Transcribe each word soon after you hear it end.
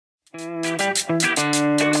Hola,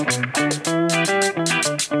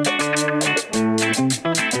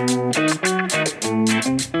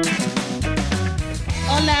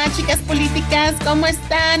 chicas políticas, ¿cómo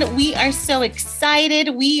están? We are so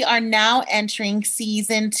excited. We are now entering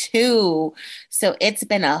season 2. So it's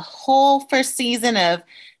been a whole first season of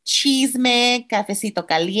chisme, cafecito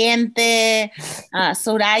caliente,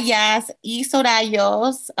 sorayas y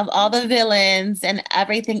sorayos of all the villains and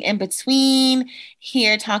everything in between.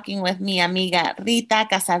 Here talking with mi amiga Rita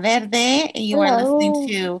Casaverde. You are listening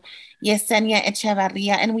Hello. to Yesenia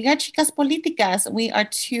Echevarria, and we are Chicas Políticas. We are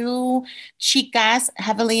two chicas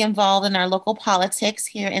heavily involved in our local politics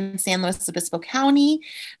here in San Luis Obispo County.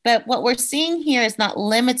 But what we're seeing here is not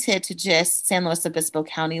limited to just San Luis Obispo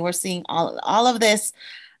County. We're seeing all of this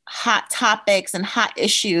hot topics and hot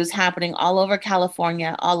issues happening all over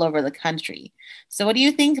California, all over the country. So, what do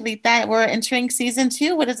you think, Rita? We're entering season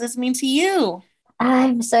 2. What does this mean to you?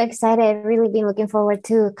 I'm so excited. Really been looking forward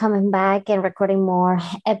to coming back and recording more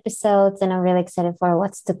episodes, and I'm really excited for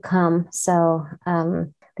what's to come.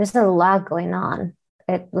 There's a lot going on.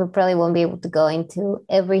 We probably won't be able to go into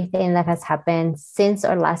everything that has happened since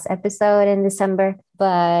our last episode in December,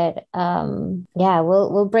 but yeah,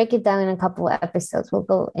 we'll break it down in a couple of episodes. We'll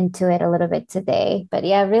go into it a little bit today, but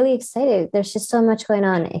yeah, really excited. There's just so much going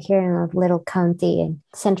on here in a little county in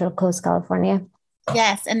Central Coast California.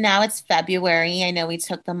 Yes, and now it's February. I know we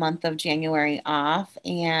took the month of January off,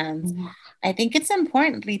 and I think it's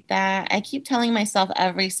important, Rita. I keep telling myself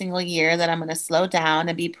every single year that I'm going to slow down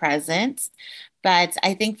and be present. But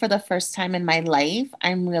I think for the first time in my life,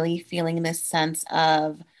 I'm really feeling this sense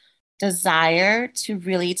of desire to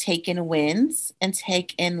really take in wins and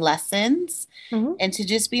take in lessons Mhm. and to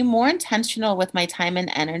just be more intentional with my time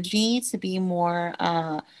and energy, to be more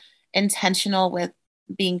intentional with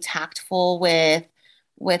being tactful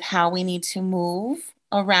with how we need to move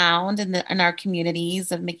around in our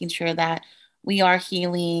communities, of making sure that we are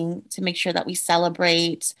healing, to make sure that we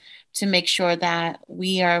celebrate, to make sure that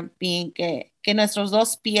we are being que nuestros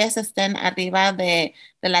dos pies estén arriba de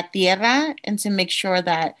la tierra, and to make sure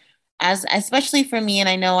that, as especially for me, and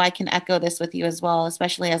I know I can echo this with you as well,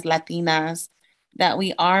 especially as Latinas, that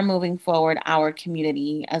we are moving forward our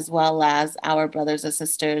community as well as our brothers and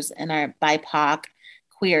sisters in our BIPOC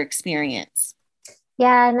queer experience.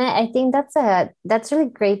 Yeah, and I think that's really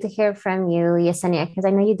great to hear from you, Yesenia, because I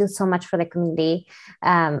know you do so much for the community.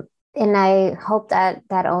 And I hope that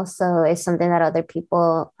that also is something that other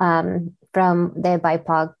people from the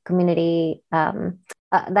BIPOC community that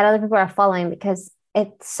other people are following, because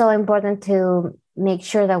it's so important to make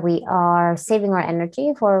sure that we are saving our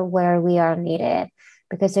energy for where we are needed,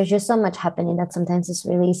 because there's just so much happening that sometimes it's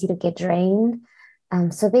really easy to get drained.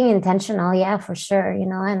 So being intentional, yeah, for sure,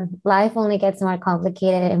 and life only gets more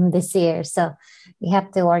complicated in this year. So we have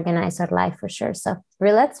to organize our life for sure. So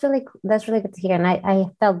that's really good to hear. And I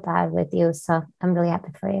felt that with you. So I'm really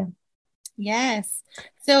happy for you. Yes.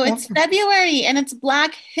 So Yeah. it's February and it's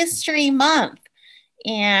Black History Month.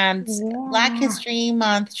 And Black Yeah. History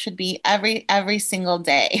Month should be every single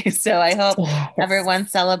day. So I hope everyone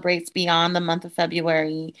Yes. celebrates beyond the month of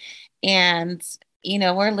February. And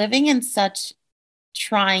we're living in such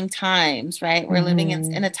trying times, right? We're living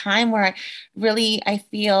in Hmm. a time where I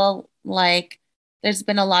feel like there's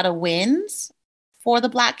been a lot of wins for the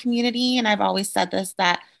Black community. And I've always said this,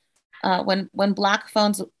 that when Black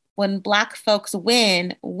folks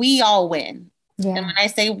win, we all win. And Yeah. when I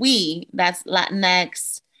say we, that's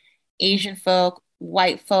Latinx, Asian folk,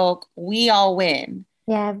 white folk, we all win.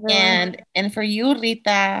 Yeah, everyone. And for you,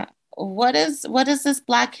 Rita, what does this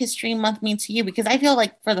Black History Month mean to you? Because I feel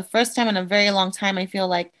like for the first time in a very long time, I feel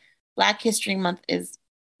like Black History Month is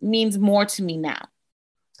means more to me now.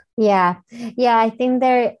 Yeah. Yeah, I think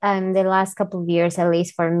there the last couple of years, at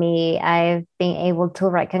least for me, I've been able to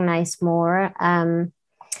recognize more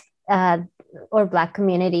uh or Black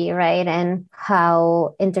community, right? And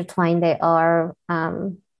how intertwined they are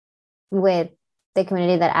with the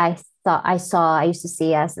community that I used to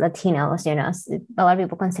see as Latinos. A lot of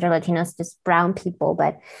people consider Latinos just brown people,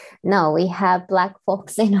 but no, we have Black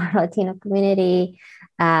folks in our Latino community.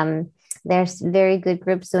 Um, there's very good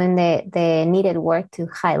groups doing the needed work to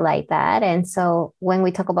highlight that. And so when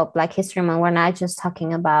we talk about Black History Month, we're not just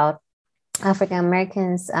talking about African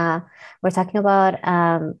Americans. We're talking about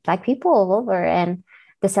Black people all over, and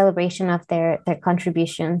the celebration of their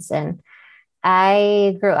contributions. And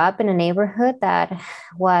I grew up in a neighborhood that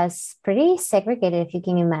was pretty segregated, if you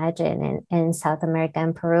can imagine, in South America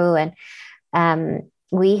and Peru. And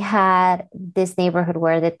we had this neighborhood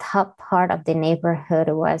where the top part of the neighborhood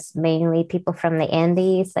was mainly people from the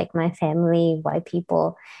Andes, like my family, white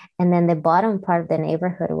people. And then the bottom part of the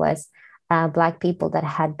neighborhood was Black people that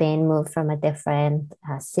had been moved from a different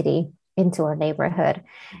city into our neighborhood.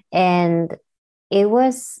 And it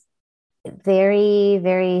was very,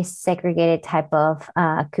 very segregated type of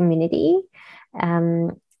community.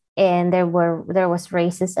 Um, and there was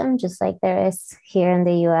racism, just like there is here in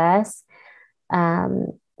the US.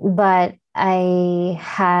 But I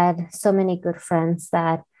had so many good friends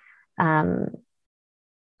that um,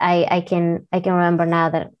 I can remember now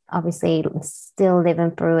that obviously still live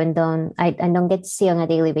in Peru and I don't get to see on a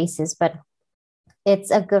daily basis, but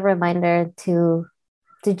it's a good reminder to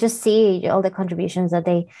just see all the contributions that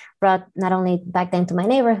they brought not only back then to my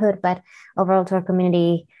neighborhood but overall to our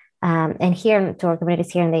community, and here to our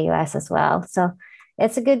communities here in the US as well. So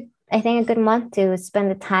it's I think a good month to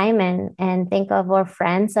spend the time and think of our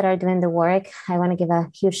friends that are doing the work. I want to give a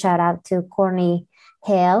huge shout out to Courtney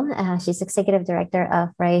Hale. She's executive director of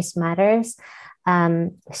Race Matters.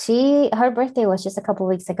 She her birthday was just a couple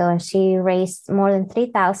weeks ago, and she raised more than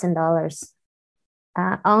 $3,000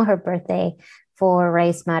 on her birthday for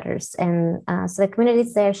Race Matters. And so the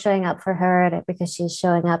community's there showing up for her because she's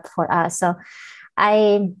showing up for us. So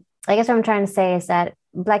I I guess what I'm trying to say is that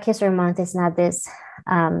Black History Month is not this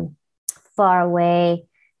um, far away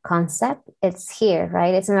concept. It's here,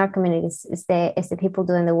 right? It's in our communities. It's the people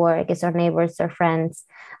doing the work. It's our neighbors, our friends.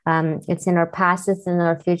 It's in our past. It's in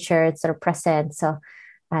our future. It's our present. So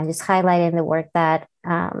just highlighting the work that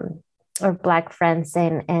our Black friends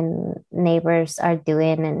and neighbors are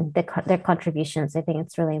doing and their contributions. I think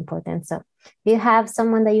it's really important. So if you have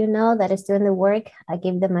someone that you know that is doing the work, I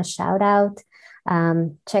give them a shout out.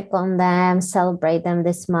 Check on them, celebrate them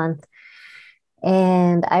this month.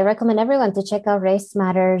 And I recommend everyone to check out Race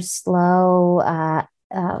Matters Low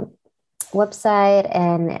website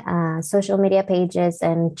and social media pages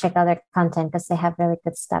and check out their content because they have really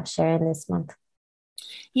good stuff sharing this month.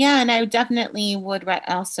 Yeah, and I definitely would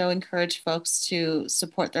also encourage folks to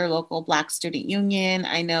support their local Black Student Union.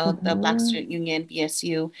 I know the Black Mhm. Student Union,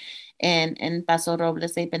 BSU, and Paso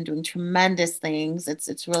Robles, they've been doing tremendous things.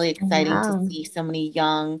 It's really exciting to Yeah. see so many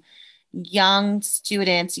young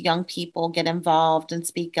students, young people get involved and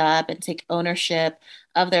speak up and take ownership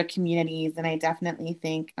of their communities. And I definitely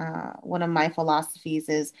think one of my philosophies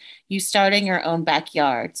is you start in your own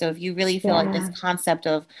backyard. So if you really feel like this Yeah. concept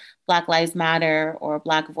of Black Lives Matter or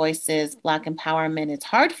Black voices, Black empowerment, it's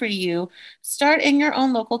hard for you, start in your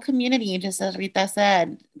own local community. Just as Rita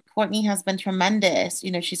said, Courtney has been tremendous.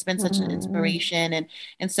 You know, she's been such an Mhm. inspiration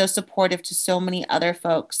and so supportive to so many other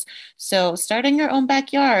folks. So start in your own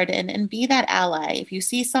backyard and be that ally. If you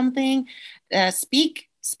see something, speak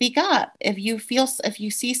up. If you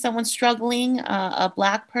see someone struggling, a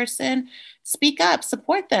Black person, speak up,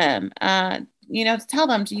 support them. Tell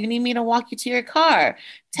them, do you need me to walk you to your car?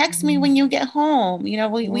 Text me when you get home. We Yeah.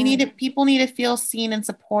 need it. People need to feel seen and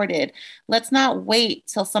supported. Let's not wait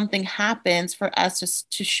till something happens for us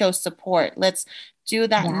to show support. Let's do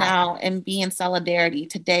that Yeah. now and be in solidarity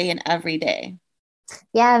today and every day.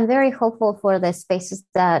 Yeah, I'm very hopeful for the spaces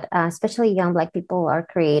that especially young Black people are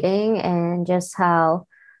creating and just how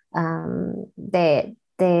the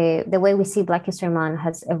way we see Black History Month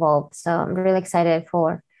has evolved. So I'm really excited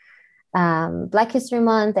for Black History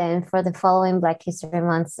Month and for the following Black History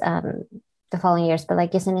Months, the following years. But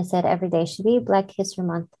like Yesenia said, every day should be Black History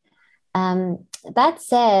Month. That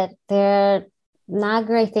said, there are not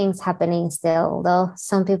great things happening still, though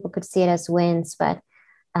some people could see it as wins. But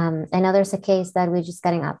I know there's a case that we're just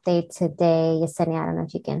getting update today. Yesenia, I don't know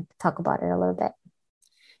if you can talk about it a little bit.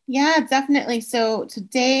 Yeah, definitely. So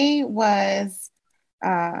today was,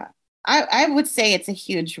 uh, I would say it's a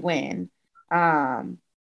huge win. Um,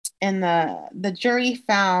 and the jury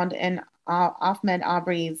found in Ahmed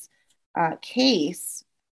Aubrey's case,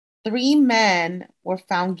 three men were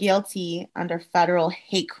found guilty under federal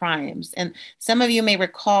hate crimes. And some of you may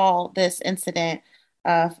recall this incident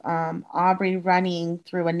of Aubrey running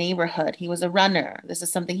through a neighborhood. He was a runner. This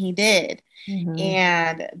is something he did. Mhm.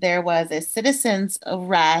 And there was a citizen's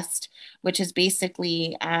arrest, which is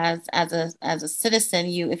basically as a citizen,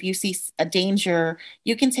 if you see a danger,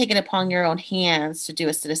 you can take it upon your own hands to do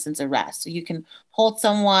a citizen's arrest. So you can hold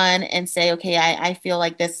someone and say, okay, I feel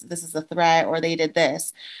like this is a threat or they did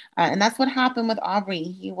this. And that's what happened with Aubrey.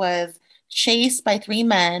 He was chased by three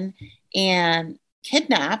men and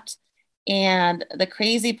kidnapped. And the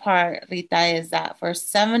crazy part, Rita, is that for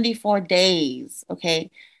 74 days,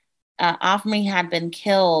 okay, Afri had been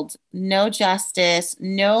killed, no justice,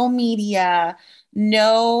 no media,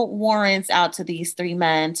 no warrants out to these three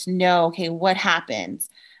men to know, okay, what happens.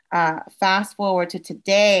 Fast forward to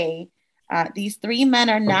today, these three men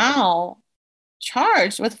are now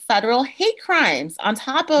charged with federal hate crimes on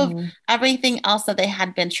top of Mm. everything else that they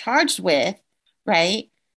had been charged with, right?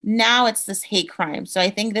 Now it's this hate crime. So I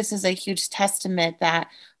think this is a huge testament that,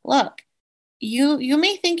 look, you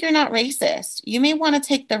may think you're not racist. You may want to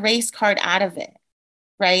take the race card out of it,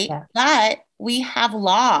 right? Yeah. But we have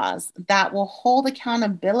laws that will hold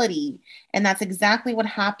accountability. And that's exactly what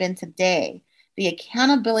happened today. The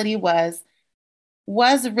accountability was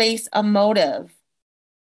race a motive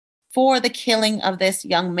for the killing of this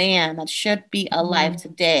young man that should be alive Mm-hmm.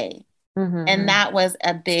 today? And Mm-hmm. that was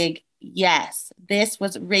a big yes. This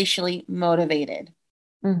was racially motivated.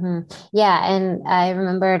 Mm-hmm. Yeah, and I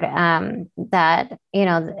remembered that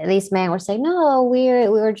these men were saying, "No, we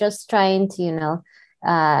were just trying to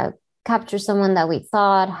uh, capture someone that we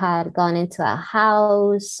thought had gone into a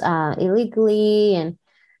house illegally, and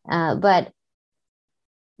but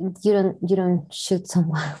you don't shoot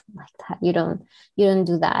someone like that. You don't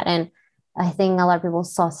do that." And I think a lot of people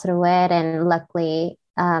saw through it, and luckily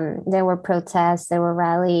there were protests, there were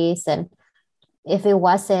rallies, and if it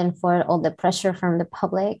wasn't for all the pressure from the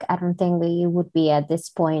public, I don't think we would be at this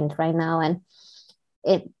point right now. And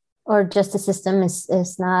it our justice system is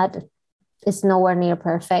nowhere near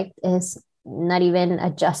perfect. Is not even a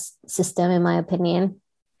just system, in my opinion.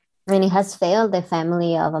 And it has failed the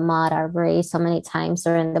family of Ahmaud Arbery so many times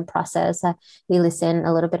during the process. We listened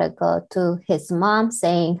a little bit ago to his mom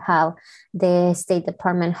saying how the State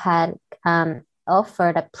Department had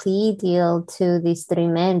offered a plea deal to these three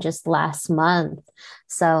men just last month.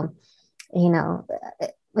 So, you know,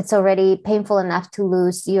 it's already painful enough to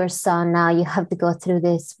lose your son. Now you have to go through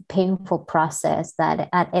this painful process that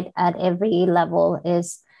at every level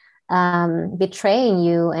is betraying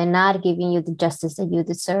you and not giving you the justice that you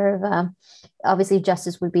deserve. Obviously,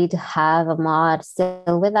 justice would be to have Ahmaud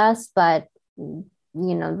still with us, but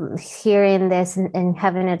hearing this and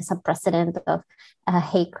having it as a precedent of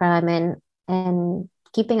hate crime and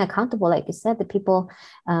keeping accountable, like you said, the people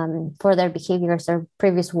for their behaviors or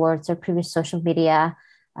previous words or previous social media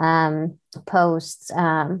posts.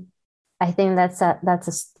 I think that's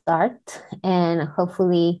a start, and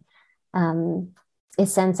hopefully it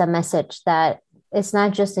sends a message that it's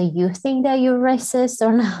not just a you think that you're racist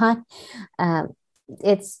or not. Um,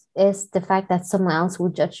 it's the fact that someone else will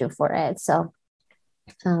judge you for it. So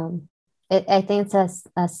um, I think it's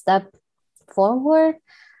a step forward,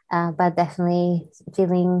 but definitely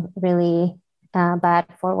feeling really bad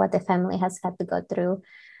for what the family has had to go through,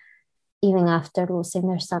 even after losing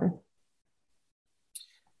their son.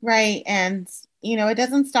 Right. And, it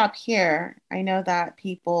doesn't stop here. I know that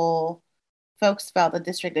folks felt the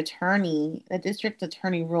district attorney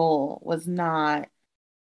role was not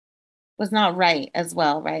right as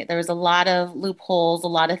well, right? There was a lot of loopholes, a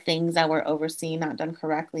lot of things that were overseen, not done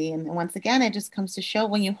correctly. And once again, it just comes to show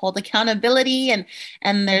when you hold accountability and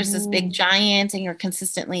there's this big Mm-hmm. giant and you're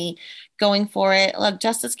consistently going for it. Look,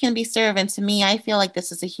 justice can be served. And to me, I feel like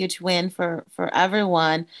this is a huge win for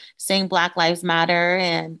everyone saying Black Lives Matter.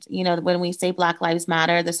 And, when we say Black Lives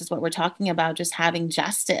Matter, this is what we're talking about, just having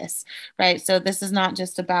justice, right? So this is not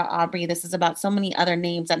just about Aubrey. This is about so many other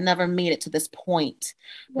names that never made it to this point.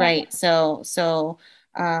 Yeah. Right. So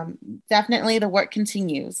definitely the work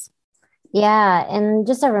continues. Yeah, and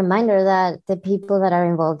just a reminder that the people that are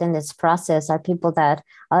involved in this process are people that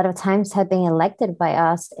a lot of times have been elected by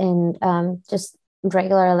us in just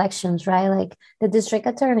regular elections, right? Like the district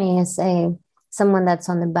attorney is someone that's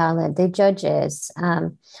on the ballot, the judges,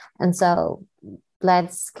 and so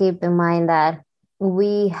let's keep in mind that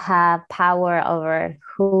we have power over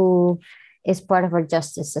who is part of our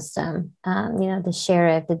justice system. The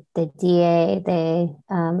sheriff, the DA, the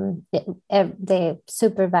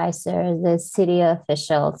supervisor, the city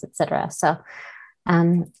officials, etc. So,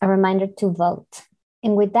 a reminder to vote.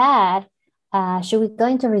 And with that, should we go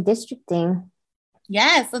into redistricting?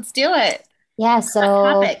 Yes, let's do it. Yeah. Hot So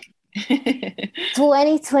topic.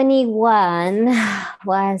 2021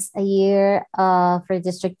 was a year of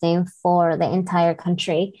redistricting for the entire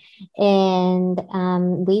country. And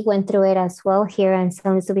we went through it as well here in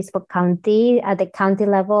San Luis Obispo County, at the county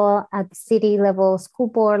level, at the city level, school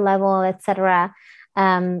board level, etc.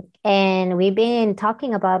 And we've been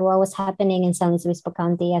talking about what was happening in San Luis Obispo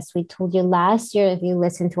County. As we told you last year, if you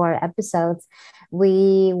listen to our episodes,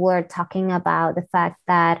 we were talking about the fact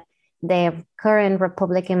that the current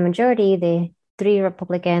Republican majority, the three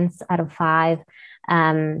Republicans out of five,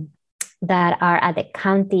 that are at the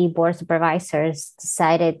county board supervisors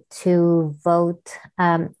decided to vote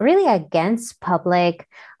really against public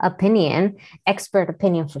opinion, expert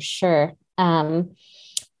opinion for sure,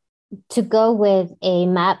 to go with a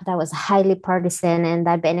map that was highly partisan and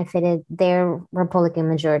that benefited their Republican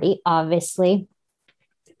majority, obviously.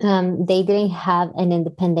 They didn't have an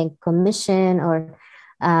independent commission or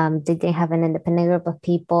they didn't have an independent group of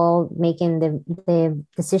people making the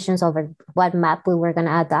decisions over what map we were going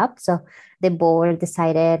to adopt. So the board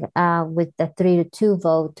decided with the 3-2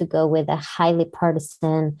 vote to go with a highly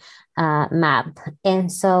partisan map. And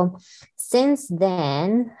so since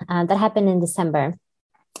then, that happened in December,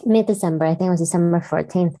 mid-December, I think it was December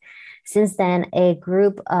 14th. Since then, a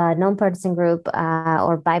group, a nonpartisan group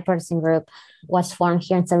or bipartisan group was formed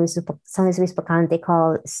here in San Luis Obispo County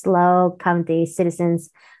called SLO County Citizens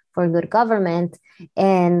for Good Government.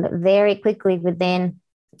 And very quickly, within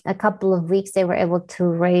a couple of weeks, they were able to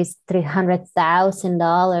raise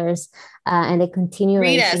 $300,000 and they continue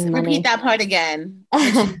raising money. Repeat that part again.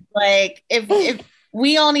 Like, if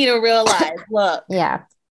we all need to realize, look, yeah,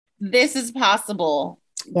 this is possible.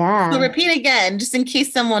 Yeah. So repeat again, just in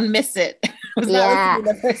case someone missed it. Yeah.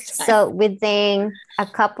 So within a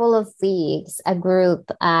couple of weeks, a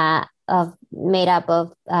group made up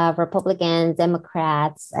of Republicans,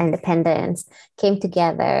 Democrats, Independents came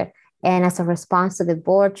together, and as a response to the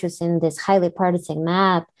board choosing this highly partisan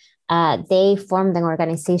map, they formed an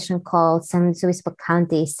organization called San Luis Obispo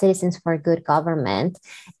County Citizens for Good Government,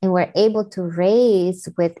 and were able to raise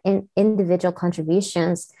with individual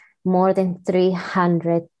contributions more than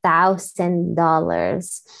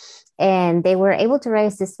 $300,000. And they were able to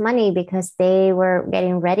raise this money because they were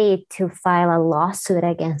getting ready to file a lawsuit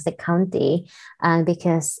against the county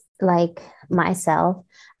because, like myself,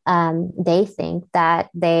 they think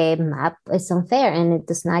that the map is unfair and it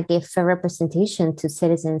does not give fair representation to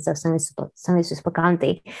citizens of San Luis Obispo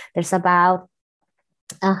County. There's about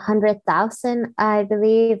 100,000, I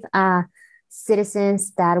believe,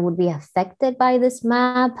 citizens that would be affected by this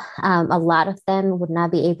map. A lot of them would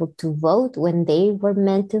not be able to vote when they were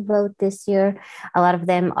meant to vote this year. A lot of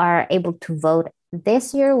them are able to vote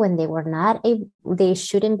this year when they were not able, they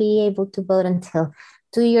shouldn't be able to vote until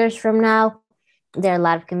 2 years from now. There are a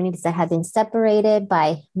lot of communities that have been separated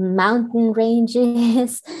by mountain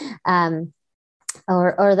ranges.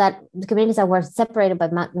 Or that the communities that were separated by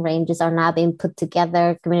mountain ranges are now being put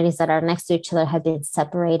together. Communities that are next to each other have been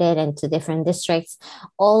separated into different districts.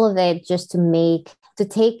 All of it just to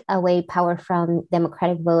take away power from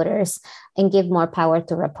Democratic voters and give more power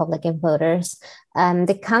to Republican voters.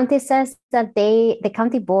 The county says that the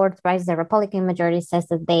county board, right, the Republican majority says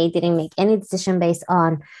that they didn't make any decision based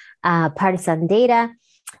on partisan data.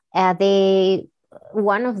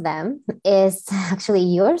 One of them is actually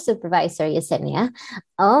your supervisor, Yesenia,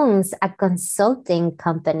 owns a consulting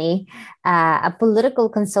company, a political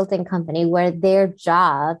consulting company, where their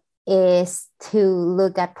job is to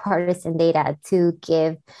look at partisan data to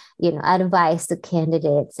give, advice to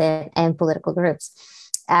candidates and political groups.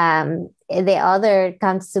 The other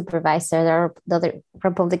county supervisor, the other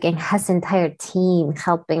Republican, has an entire team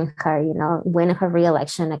helping her, win her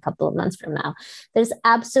reelection a couple of months from now. There's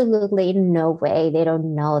absolutely no way they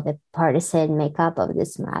don't know the partisan makeup of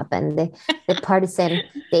this map and the partisan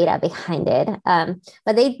data behind it.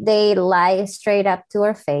 But they lie straight up to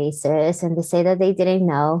our faces and they say that they didn't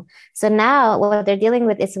know. So now what they're dealing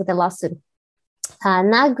with is with a lawsuit.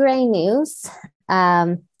 Not great news.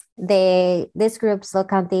 This group, SLO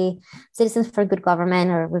County Citizens for Good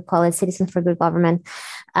Government, or we call it Citizens for Good Government,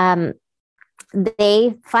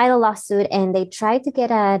 they filed a lawsuit and they tried to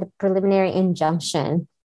get a preliminary injunction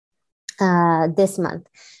this month,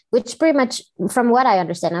 which pretty much, from what I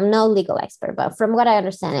understand, I'm no legal expert, but from what I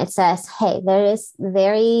understand, it says, hey, there is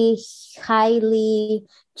very highly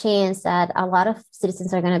chance that a lot of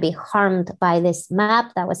citizens are going to be harmed by this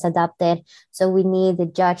map that was adopted. So we need the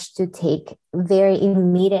judge to take very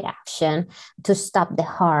immediate action to stop the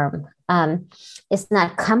harm. It's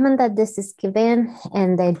not common that this is given,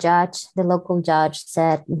 and the local judge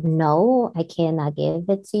said, no, I cannot give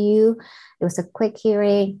it to you. It was a quick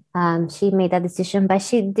hearing. She made that decision, but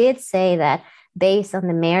she did say that based on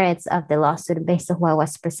the merits of the lawsuit, based on what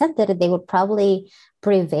was presented, they would probably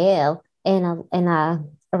prevail in a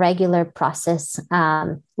regular process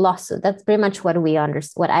lawsuit. That's pretty much what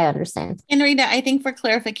I understand. And Rita, I think for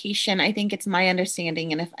clarification, I think it's my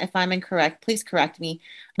understanding, and if I'm incorrect, please correct me.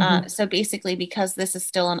 So basically, because this is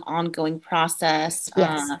still an ongoing process,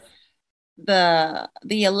 yes. The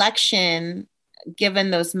election,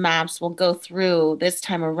 given those maps, will go through this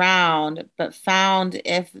time around, but found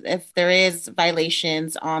if there is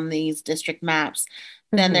violations on these district maps,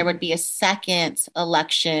 then there Mhm. would be a second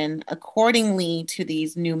election accordingly to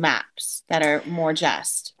these new maps that are more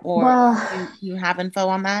just. Or Well, you have info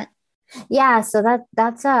on that? yeah, so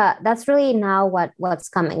that's really now what's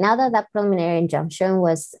coming. Now that that preliminary injunction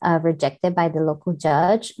was rejected by the local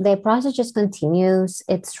judge, the process just continues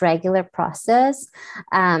its regular process.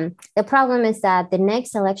 The problem is that the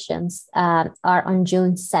next elections are on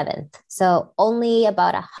June 7th, so only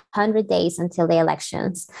about 100 days until the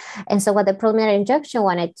elections. And so what the preliminary injunction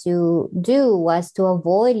wanted to do was to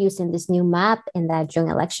avoid using this new map in that June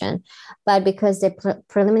election, but because the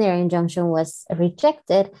preliminary injunction was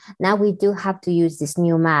rejected, now we do have to use this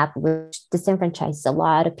new map, which disenfranchises a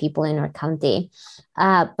lot of people in our county.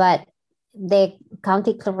 But the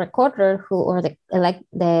county clerk recorder who or the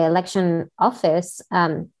election office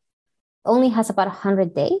only has about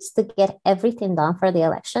 100 days to get everything done for the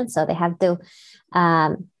election. So they have to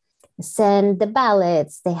um, send the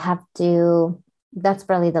ballots. They have to, that's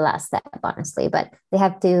probably the last step, honestly, but they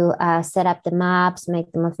have to set up the maps,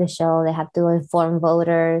 make them official. They have to inform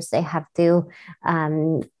voters. They have to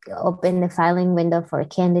open the filing window for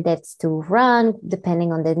candidates to run,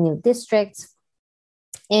 depending on the new districts.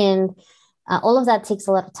 And all of that takes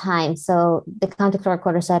a lot of time. So the county clerk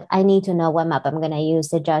recorder said, I need to know what map I'm going to use.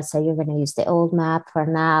 The judge said, you're going to use the old map for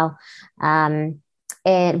now.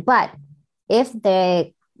 But if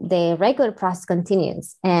the regular process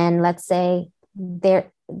continues, and let's say the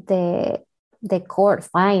court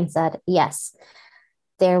finds that, yes,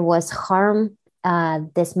 there was harm,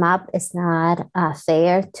 this map is not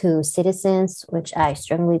fair to citizens, which I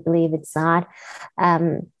strongly believe it's not,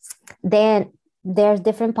 then there's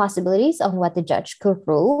different possibilities on what the judge could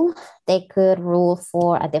rule. They could rule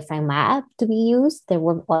for a different map to be used. There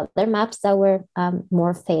were other maps that were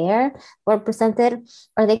more fair or presented,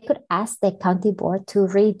 or they could ask the county board to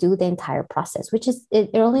redo the entire process, which is, it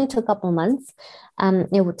only took a couple months.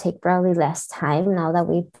 It would take probably less time now that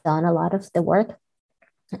we've done a lot of the work.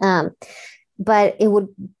 But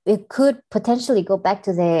it could potentially go back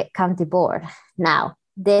to the county board. Now,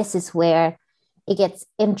 this is where it gets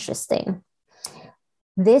interesting.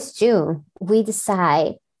 This June, we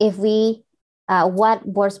decide if what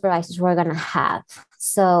board supervisors we're going to have.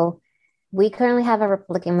 So we currently have a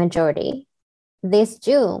Republican majority. This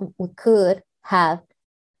June, we could have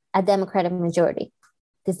a Democratic majority.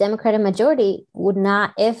 This Democratic majority would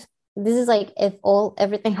not, if this is like if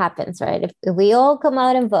everything happens, right? If we all come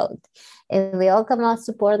out and vote, if we all come out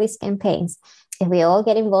support these campaigns, if we all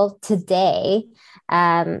get involved today,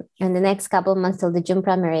 in the next couple of months till the June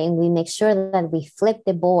primary, and we make sure that we flip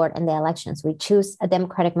the board in the elections, we choose a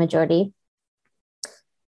Democratic majority,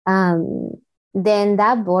 then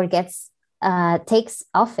that board takes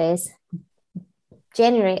office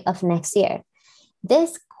January of next year.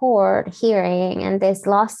 This court hearing and this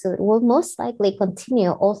lawsuit will most likely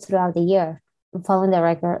continue all throughout the year, following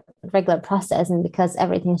the regular process, and because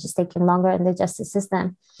everything's just taking longer in the justice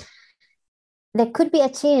system, there could be a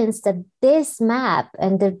chance that this map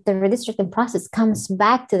and the redistricting process comes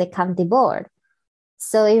back to the county board.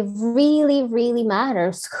 So it really, really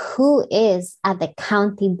matters who is at the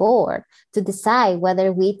county board to decide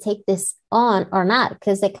whether we take this on or not.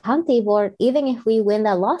 Because the county board, even if we win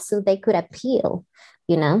the lawsuit, they could appeal,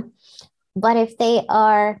 you know. But if they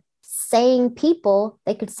are sane people,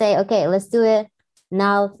 they could say, okay, let's do it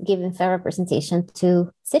now, giving fair representation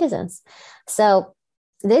to citizens. So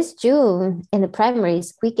this June in the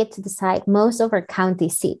primaries, we get to decide most of our county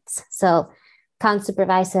seats. So county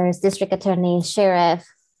supervisors, district attorneys, sheriff,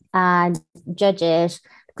 judges,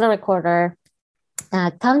 clerk recorder,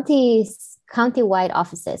 countywide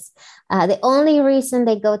offices. The only reason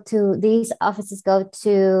these offices go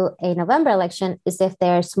to a November election is if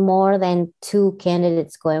there's more than two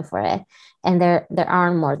candidates going for it. And there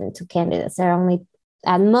aren't more than two candidates. There are only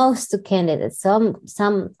at most two candidates. Some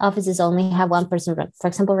offices only have one person. For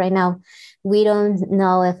example, right now, we don't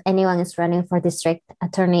know if anyone is running for district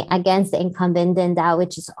attorney against the incumbent in that,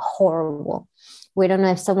 which is horrible. We don't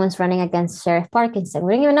know if someone's running against Sheriff Parkinson.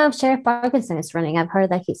 We don't even know if Sheriff Parkinson is running. I've heard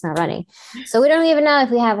that he's not running. So we don't even know if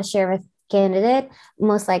we have a sheriff candidate.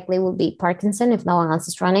 Most likely will be Parkinson if no one else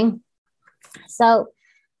is running. So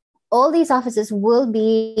all these offices will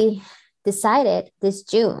be decided this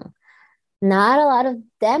June. Not a lot of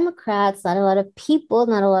Democrats, not a lot of people,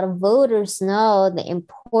 not a lot of voters know the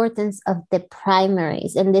importance of the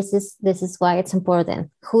primaries. And this is why it's important.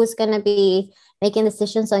 Who's going to be making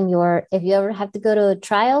decisions on if you ever have to go to a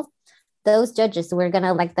trial, those judges, we're going to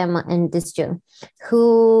elect them in this June,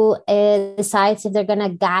 who decides if they're going to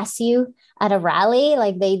gas you at a rally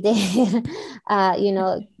like they did,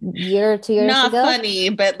 year or 2 years Not ago. funny,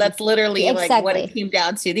 but that's literally like what it Exactly. came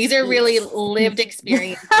down to. These are really lived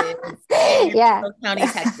experiences in Yeah. Snow County,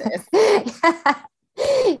 Texas.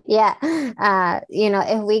 Yeah.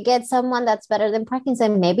 If we get someone that's better than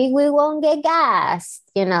Parkinson, maybe we won't get gassed.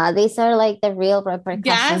 These are like the real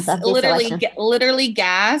repercussions Gas, of this election. literally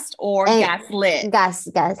gassed or And gaslit,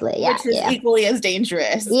 gaslit. Yeah. which is Yeah. equally as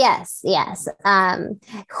dangerous. Yes.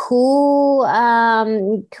 Who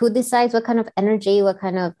decides what kind of energy, what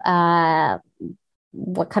kind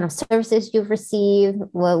of services you've received,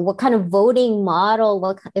 what kind of voting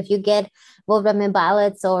model, if you get vote by mail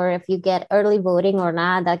ballots or if you get early voting or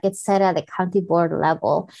not, that gets set at the county board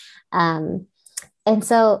level. And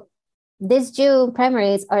so these June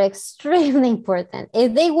primaries are extremely important.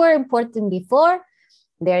 If they were important before,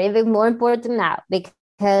 they're even more important now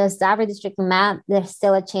because that redistricting map, there's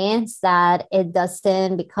still a chance that it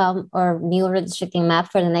doesn't become our new redistricting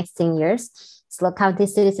map for the next 10 years. SLO County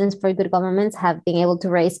Citizens for Good Governments have been able to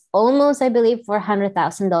raise almost, I believe,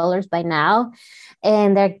 $400,000 by now.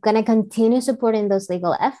 And they're going to continue supporting those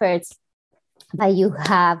legal efforts. But you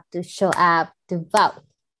have to show up to vote.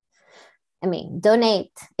 I mean,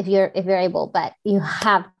 donate if you're able, but you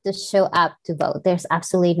have to show up to vote. There's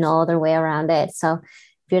absolutely no other way around it. So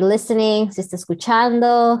if you're listening, si está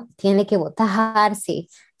escuchando, tiene que votar. Si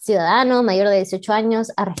ciudadano mayor de 18 años,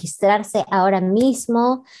 a registrarse ahora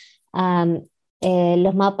mismo.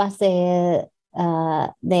 Los mapas de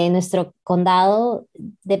nuestro condado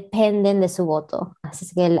dependen de su voto. Así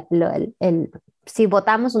que si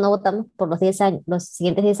votamos o no votamos por los 10 años, los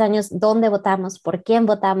siguientes 10 años, dónde votamos, por quién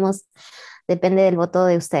votamos, depende del voto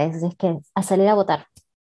de ustedes. Así que a salir a votar.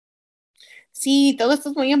 Sí, todo esto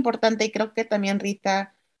es muy importante y creo que también,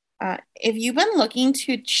 Rita, if you've been looking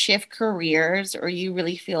to shift careers or you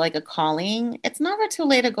really feel like a calling, it's never too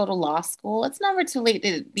late to go to law school. It's never too late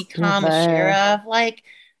to become a Never. sheriff. Like,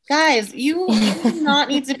 guys, you do not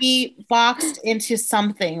need to be boxed into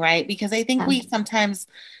something, right? Because I think we sometimes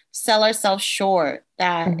sell ourselves short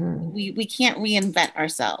that we can't reinvent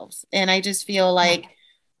ourselves. And I just feel like,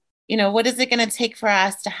 what is it going to take for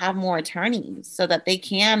us to have more attorneys so that they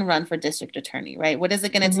can run for district attorney, right? What is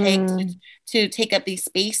it going to take to take up these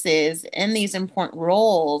spaces in these important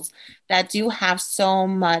roles that do have so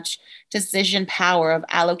much decision power of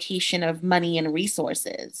allocation of money and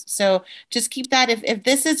resources? So just keep that. If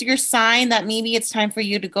this is your sign that maybe it's time for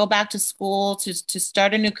you to go back to school, to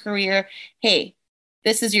start a new career, hey,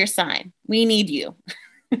 this is your sign. We need you.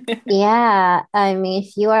 Yeah, I mean,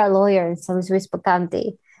 if you are a lawyer in San Luis Obispo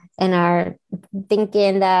County and are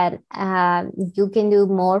thinking that you can do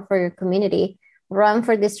more for your community, run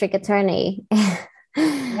for district attorney.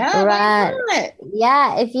 Yeah, Run.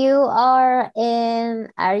 Yeah, if you're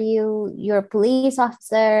a police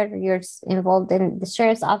officer, you're involved in the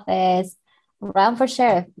sheriff's office, run for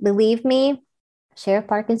sheriff. Believe me, Sheriff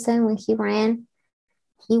Parkinson, when he ran,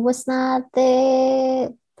 he was not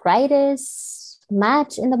the brightest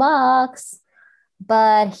match in the box,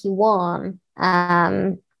 but he won.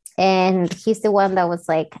 And he's the one that was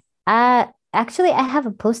like, actually, I have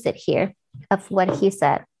a post-it here of what he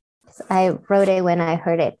said. I wrote it when I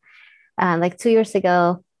heard it. Like 2 years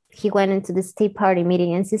ago, he went into the Tea Party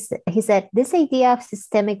meeting and he said, this idea of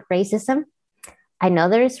systemic racism, I know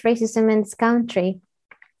there is racism in this country,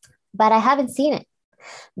 but I haven't seen it.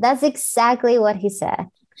 That's exactly what he said.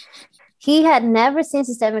 He had never seen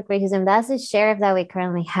systemic racism. That's the sheriff that we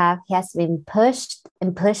currently have. He has been pushed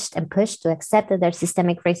and pushed and pushed to accept that there's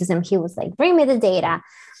systemic racism. He was like, bring me the data.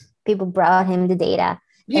 People brought him the data.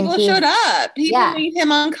 People showed up. People made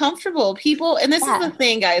him uncomfortable. And this is the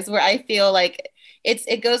thing, guys, where I feel like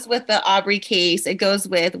it goes with the Aubrey case. It goes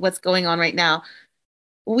with what's going on right now.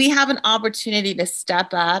 We have an opportunity to step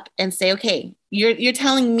up and say, okay, you're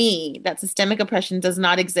telling me that systemic oppression does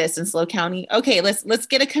not exist in SLO County. Okay, let's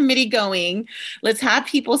get a committee going. Let's have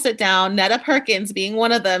people sit down. Netta Perkins being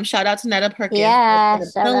one of them. Shout out to Netta Perkins,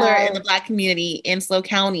 the pillar in the Black community in SLO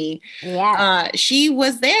County. Yeah, she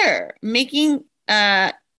was there making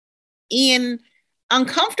Ian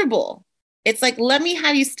uncomfortable. It's like, let me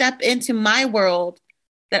have you step into my world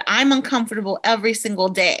that I'm uncomfortable every single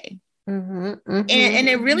day. And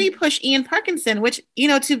it really pushed Ian Parkinson, which,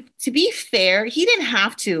 to be fair, he didn't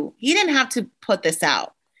have to put this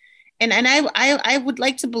out. And I would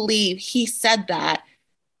like to believe he said that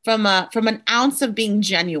from an ounce of being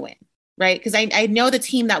genuine, right? Because I know the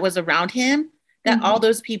team that was around him, that all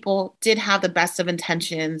those people did have the best of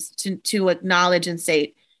intentions to acknowledge and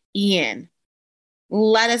say, Ian,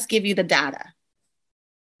 let us give you the data.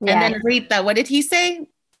 And Yeah. then Rita, what did he say?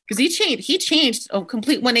 Because he changed a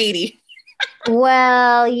complete 180.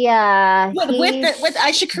 Well, yeah, With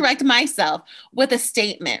I should correct myself with a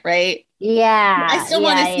statement, right? I yeah, still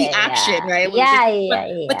want to yeah, see yeah, action, yeah, right? yeah,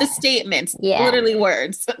 yeah, With the yeah, statements, yeah. literally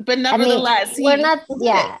words, but I mean, nevertheless, we're he not, did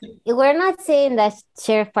yeah, it. we're not saying that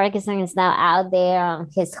Sheriff Parkinson is now out there on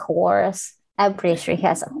his horse. I'm pretty sure he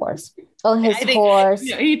has a horse. On his I think horse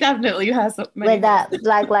he definitely has so many with horses. that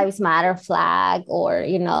Black Lives Matter flag, or,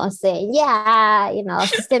 saying, yeah,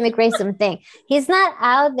 systemic racism thing. He's not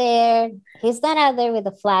out there. He's not out there with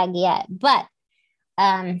the flag yet, but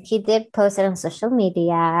he did post it on social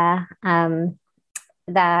media,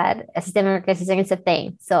 that systemic racism is a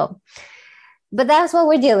thing. So, but that's what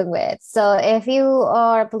we're dealing with. So if you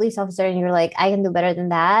are a police officer and you're like, I can do better than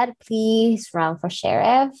that, please run for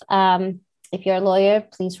sheriff. If you're a lawyer,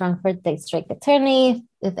 please run for district attorney.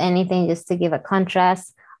 If anything, just to give a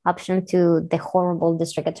contrast option to the horrible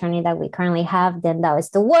district attorney that we currently have, then that was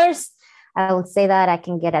the worst. I would say that I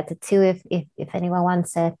can get at the two if anyone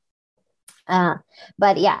wants it.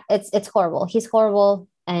 But yeah, it's horrible. He's horrible,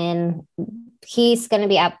 and he's going to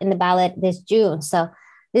be up in the ballot this June. So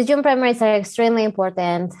these June primaries are extremely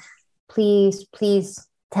important. Please, please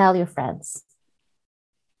tell your friends.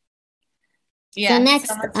 Yeah. So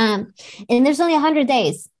next, and there's only 100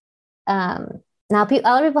 days. Now, a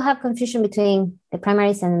lot of people have confusion between the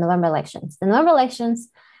primaries and November elections. The November elections,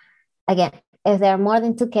 again, if there are more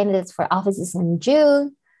than 2 candidates for offices in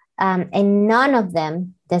June, and none of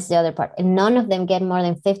them, that's the other part, and none of them get more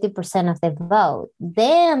than 50% of the vote,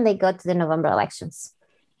 then they go to the November elections.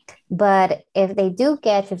 But if they do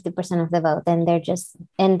get 50% of the vote, then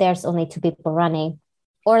and there's only 2 people running,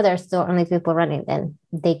 or there's still only 2 people running, then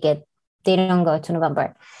they don't go to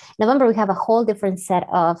November. November, we have a whole different set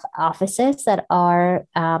of offices that are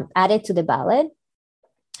added to the ballot.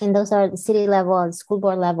 And those are the city level and school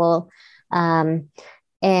board level. And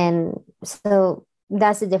so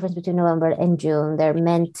that's the difference between November and June. They're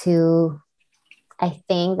meant to, I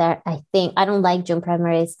don't like June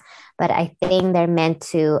primaries, but I think they're meant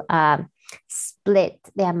to split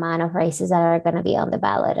the amount of races that are going to be on the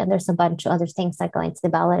ballot. And there's a bunch of other things that go into the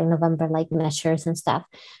ballot in November, like measures and stuff.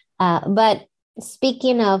 But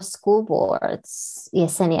speaking of school boards,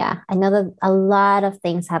 Yesenia, I know that a lot of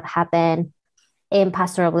things have happened in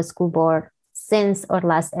Paso Robles School Board since our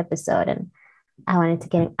last episode, and I wanted to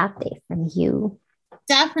get an update from you.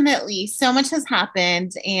 Definitely. So much has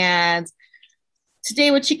happened. And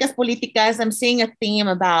today with Chicas Politicas, I'm seeing a theme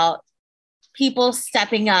about people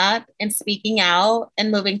stepping up and speaking out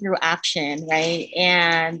and moving through action, right?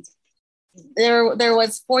 And there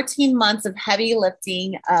was 14 months of heavy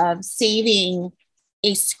lifting of saving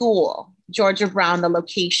a school, Georgia Brown, the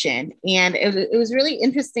location. And it was really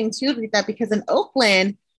interesting too, that because in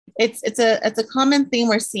Oakland, it's a common theme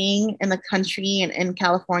we're seeing in the country and in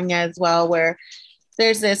California as well, where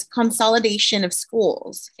there's this consolidation of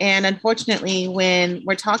schools. And unfortunately, when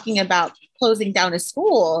we're talking about closing down a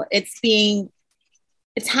school, it's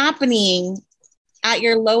happening at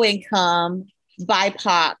your low income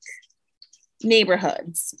BIPOC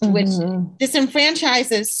neighborhoods, which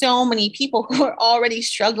disenfranchises so many people who are already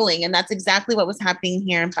struggling. And that's exactly what was happening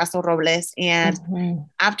here in Paso Robles. And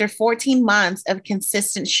after 14 months of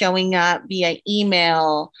consistent showing up via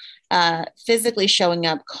email, physically showing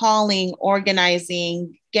up, calling,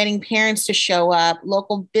 organizing, getting parents to show up,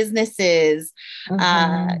 local businesses,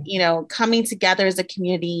 coming together as a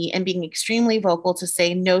community and being extremely vocal to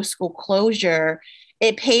say no school closure,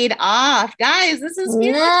 it paid off. Guys, this is huge.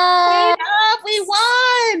 It paid off. We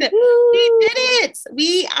won. Woo. We did it.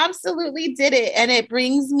 We absolutely did it. And it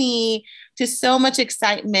brings me to so much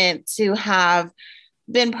excitement to have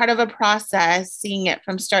been part of a process, seeing it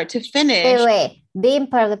from start to finish. Wait. Being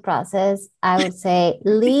part of the process, I would say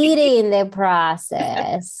leading the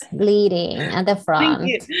process, leading at the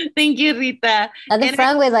front. Thank you, Rita. At the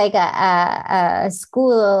front with like a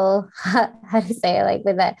school, how do you say it? Like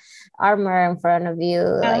with an armor in front of you,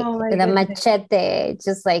 like with a machete,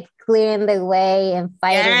 just like clearing the way and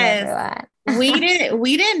fighting everyone.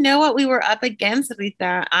 we didn't know what we were up against,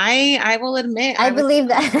 Rita. I will admit. I believe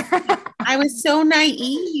that. I was so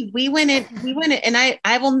naive. We went in, and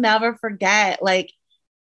I will never forget, like,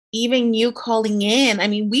 even you calling in. I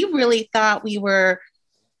mean, we really thought we were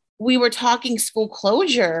talking school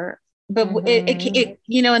closure, but it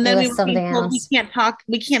and then we were being told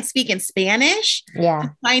we can't speak in Spanish. Yeah.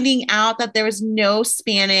 Finding out that there was no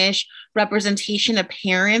Spanish representation of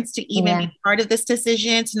parents to even be part of this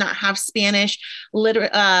decision, to not have Spanish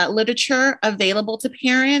literature available to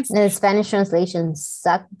parents. The Spanish translation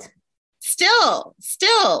sucked. Still.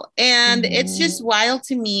 And it's just wild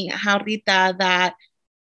to me how, Rita, that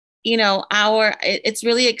it's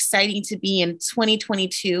really exciting to be in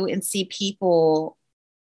 2022 and see people,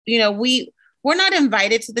 we're not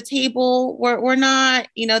invited to the table. We're not,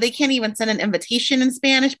 they can't even send an invitation in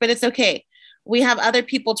Spanish, but it's okay. We have other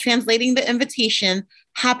people translating the invitation,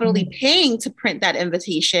 happily paying to print that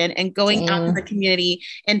invitation and going out to the community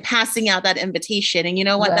and passing out that invitation. And you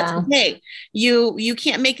know what? That's okay. You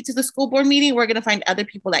can't make it to the school board meeting. We're going to find other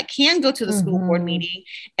people that can go to the school board meeting,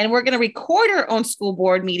 and we're going to record our own school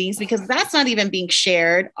board meetings because that's not even being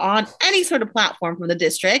shared on any sort of platform from the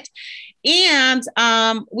district. And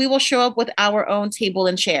we will show up with our own table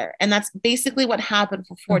and chair. And that's basically what happened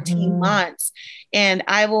for 14 months. And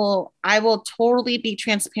I will totally be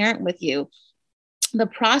transparent with you. The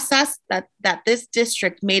process that this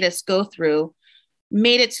district made us go through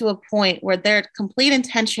made it to a point where their complete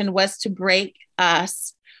intention was to break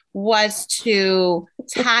us, was to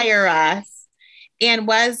tire us, and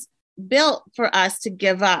was built for us to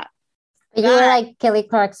give up. You were like Kelly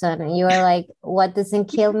Clarkson. You were like, what doesn't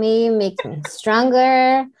kill me makes me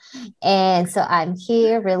stronger. And so I'm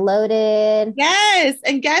here, reloaded. Yes.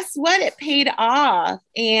 And guess what? It paid off.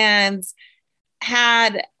 And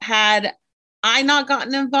had I not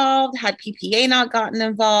gotten involved, had PPA not gotten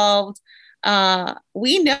involved,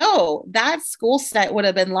 we know that school set would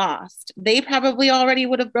have been lost. They probably already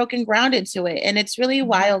would have broken ground into it. And it's really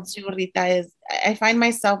wild too, Rita, is I find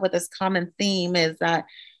myself with this common theme is that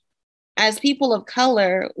as people of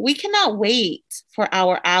color, we cannot wait for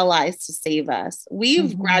our allies to save us.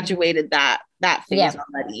 We've graduated that phase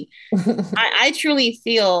already. I truly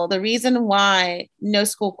feel the reason why no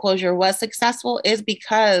school closure was successful is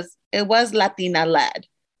because it was Latina led.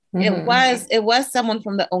 It was someone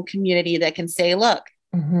from the own community that can say, look,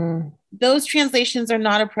 those translations are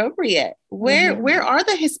not appropriate. Where are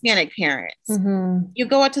the Hispanic parents? You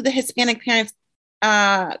go out to the Hispanic parents,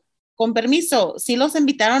 con permiso, si los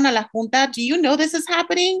invitaron a la junta, do you know this is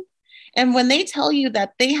happening? And when they tell you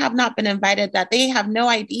that they have not been invited, that they have no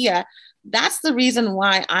idea, that's the reason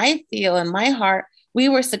why I feel in my heart we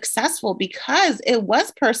were successful, because it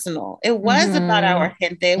was personal. It was about our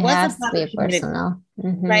gente. It was about the community, personal.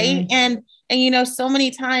 Right? And so many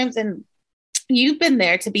times, and you've been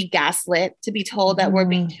there, to be gaslit, to be told that we're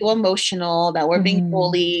being too emotional, that we're being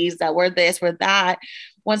bullies, that we're this, we're that.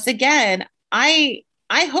 Once again, I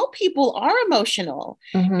hope people are emotional.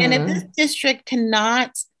 And if this district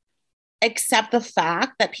cannot accept the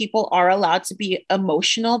fact that people are allowed to be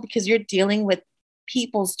emotional because you're dealing with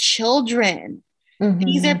people's children,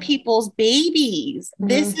 these are people's babies.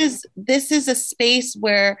 This is a space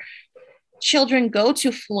where children go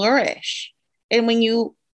to flourish. And when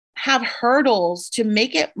you have hurdles to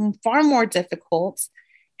make it far more difficult,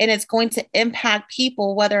 and it's going to impact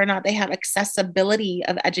people, whether or not they have accessibility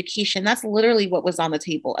of education. That's literally what was on the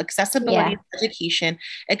table. Accessibility of education,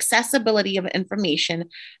 accessibility of information,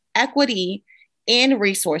 equity in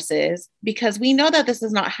resources, because we know that this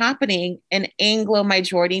is not happening in Anglo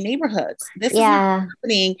majority neighborhoods. This is not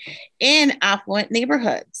happening in affluent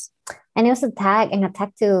neighborhoods. And it was an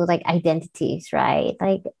attack to like identities, right?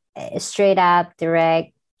 Like straight up,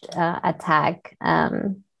 direct attack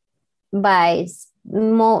by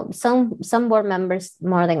some board members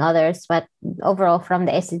more than others, but overall from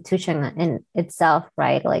the institution in itself,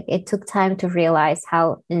 right? Like it took time to realize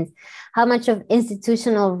how much of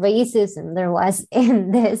institutional racism there was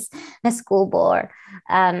in this school board.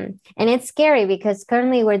 And it's scary because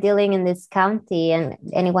currently we're dealing in this county, and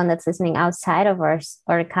anyone that's listening outside of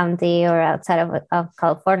our county or outside of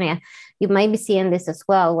California, you might be seeing this as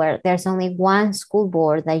well, where there's only one school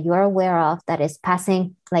board that you're aware of that is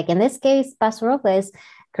passing, like in this case, Paso Robles,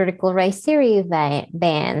 critical race theory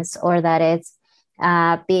bans, or that it's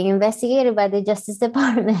being investigated by the Justice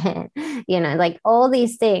Department, like all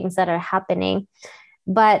these things that are happening.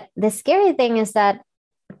 But the scary thing is that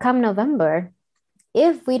come November,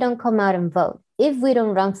 if we don't come out and vote, if we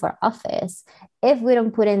don't run for office, if we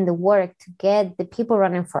don't put in the work to get the people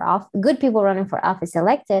running for office, good people running for office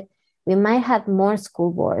elected, we might have more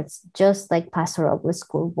school boards, just like Paso Robles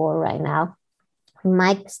School Board right now. We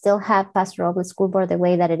might still have Paso Robles School Board the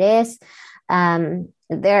way that it is.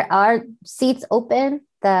 There are seats open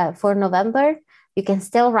for November. You can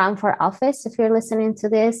still run for office if you're listening to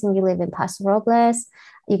this and you live in Paso Robles.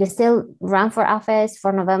 You can still run for office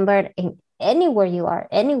for November in anywhere you are,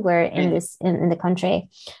 anywhere in the country.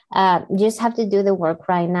 You just have to do the work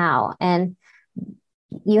right now. And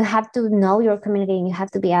you have to know your community, and you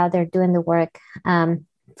have to be out there doing the work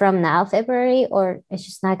from now, February, or it's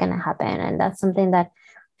just not going to happen. And that's something that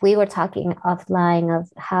we were talking offline of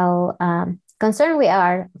how concerned we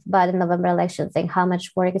are about the November elections and how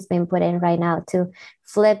much work is being put in right now to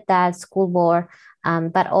flip that school board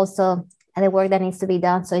but also the work that needs to be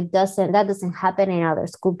done so that doesn't happen in other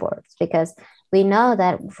school boards, because we know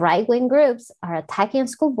that right-wing groups are attacking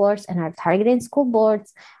school boards and are targeting school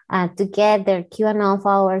boards to get their QAnon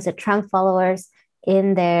followers, the Trump followers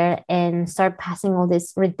in there and start passing all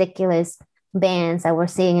these ridiculous bans that we're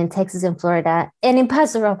seeing in Texas and Florida and in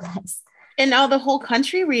Paso Robles. And now the whole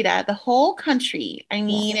country, Rita, the whole country. I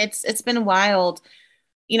mean, Yeah. it's been wild.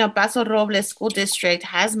 Paso Robles School District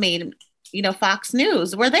has made, Fox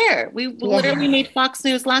News. We're there. We literally Yeah. made Fox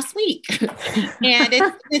News last week. And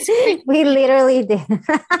it's crazy. We literally did.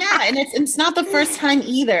 Yeah, and it's not the first time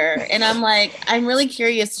either. And I'm like, I'm really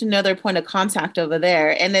curious to know their point of contact over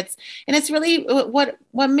there. And it's really what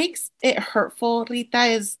makes it hurtful, Rita,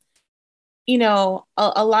 is,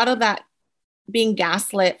 a lot of that being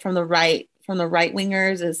gaslit from the right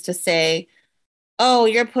wingers is to say, oh,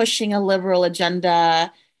 you're pushing a liberal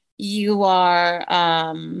agenda. You are,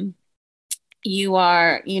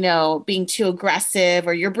 being too aggressive,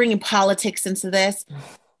 or you're bringing politics into this.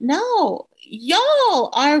 No, y'all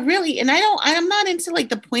are really, and I'm not into like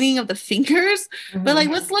the pointing of the fingers, but like,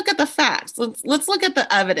 let's look at the facts. Let's look at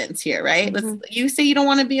the evidence here, right? You say you don't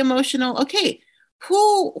want to be emotional. Okay.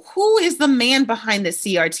 Who is the man behind the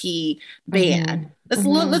CRT ban? Let's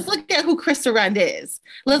look at who Chris Arend is.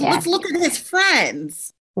 Let's look at his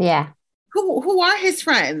friends. Yeah. Who are his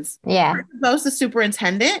friends? Yeah. Both the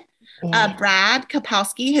superintendent, Brad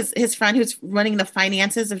Kapowski, his friend who's running the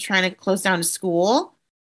finances of trying to close down a school.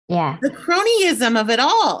 Yeah. The cronyism of it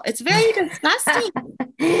all. It's very disgusting.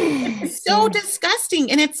 It's so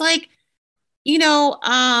disgusting. And it's like,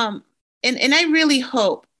 and I really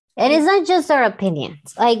hope. And it's not just our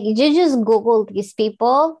opinions. Like, you just Google these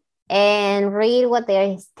people and read what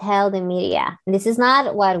they tell the media. This is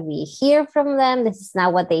not what we hear from them. This is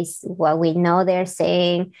not what we know they're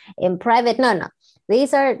saying in private. No.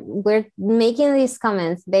 We're making these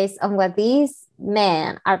comments based on what these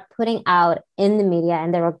men are putting out in the media,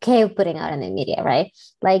 and they're okay putting out in the media, right?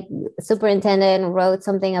 Like, superintendent wrote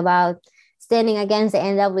something about standing against the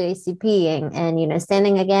NAACP and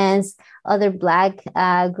standing against other Black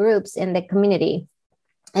groups in the community,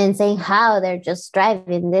 and saying how they're just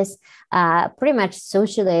driving this pretty much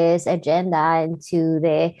socialist agenda into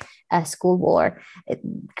the school board.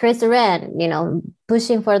 Chris Arend,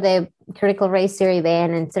 pushing for the critical race theory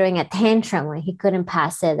ban and throwing a tantrum when he couldn't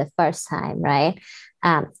pass it the first time, right?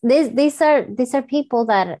 These are people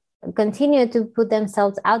that continue to put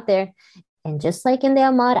themselves out there, and just like in the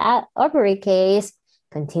Ahmaud Arbery case,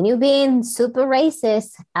 continue being super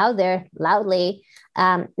racist out there loudly,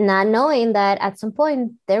 not knowing that at some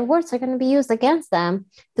point their words are going to be used against them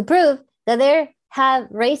to prove that they have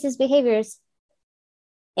racist behaviors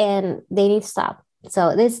and they need to stop. So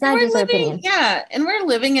it's not just our opinion. Yeah. And we're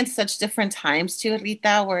living in such different times too,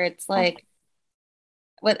 Rita, where it's like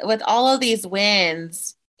with all of these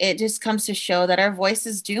wins, it just comes to show that our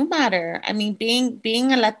voices do matter. I mean,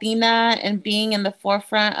 being a Latina and being in the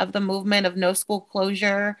forefront of the movement of no school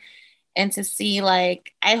closure, and to see,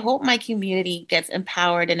 like, I hope my community gets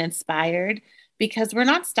empowered and inspired, because we're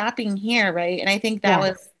not stopping here, right? And I think that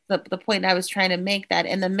was the point I was trying to make, that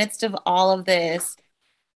in the midst of all of this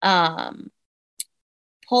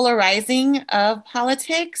polarizing of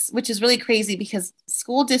politics, which is really crazy because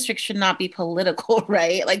school districts should not be political,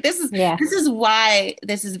 right? Like, this is why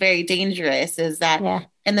this is very dangerous, is that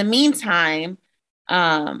in the meantime,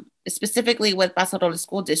 specifically with Paso Robles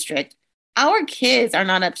School District, our kids are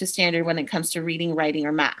not up to standard when it comes to reading, writing,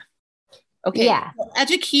 or math. Okay. Yeah. So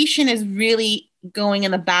education is really going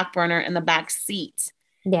in the back burner, in the back seat.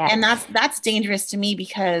 Yeah. And that's dangerous to me,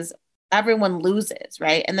 because everyone loses,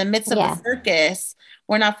 right? In the midst of the circus,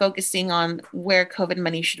 we're not focusing on where COVID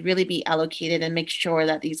money should really be allocated and make sure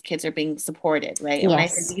that these kids are being supported, right? And when I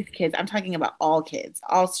say these kids, I'm talking about all kids,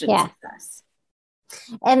 all students. Success.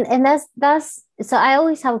 And that's so I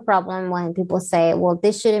always have a problem when people say, well,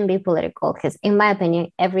 this shouldn't be political, because in my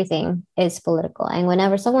opinion, everything is political. And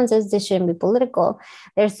whenever someone says this shouldn't be political,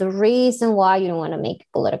 there's a reason why you don't want to make it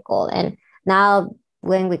political. And now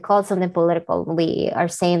when we call something political, we are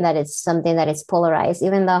saying that it's something that is polarized,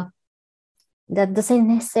 even though that's not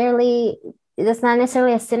necessarily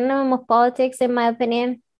a synonym of politics, in my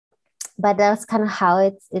opinion, but that's kind of how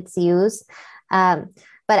it's used.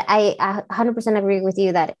 But I 100% agree with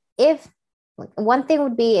you that if one thing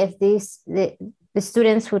would be if the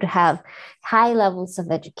students would have high levels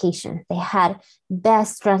of education, they had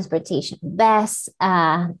best transportation, best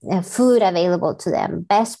food available to them,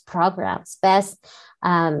 best programs, best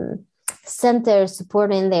centers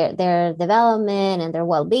supporting their development and their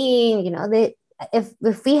well-being,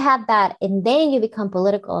 if we have that and then you become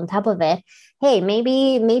political on top of it, hey,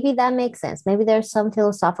 maybe that makes sense. Maybe there's some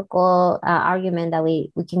philosophical argument that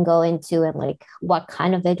we can go into, and like what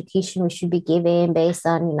kind of education we should be giving based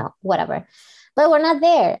on, whatever. But we're not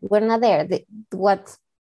there. We're not there. What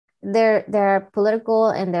there are political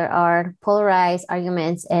and there are polarized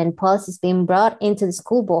arguments and policies being brought into the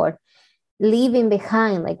school board, leaving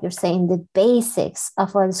behind, like you're saying, the basics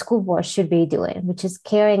of what the school board should be doing, which is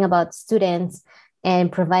caring about students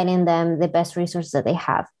and providing them the best resources that they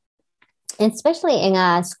have. And especially in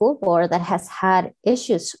a school board that has had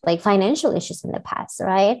issues, like financial issues in the past,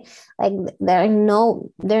 right? Like they're in no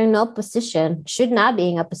position, should not be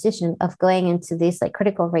in a position of going into these like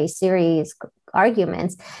critical race series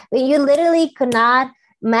arguments. But you literally could not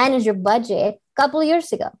manage your budget a couple of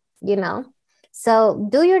years ago, you know? So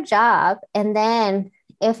do your job, and then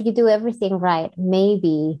if you do everything right,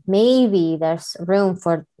 maybe there's room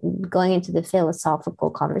for going into the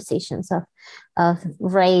philosophical conversations of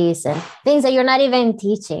race and things that you're not even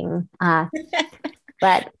teaching.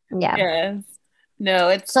 But yeah. Yes.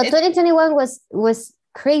 No, So 2021 was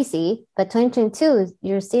crazy, but 2022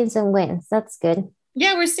 you're seeing some wins. That's good.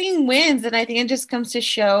 yeah, we're seeing wins, and I think it just comes to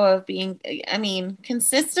show of being, I mean,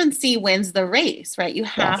 consistency wins the race, right? You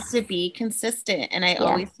have Yes. to be consistent. And I Yeah.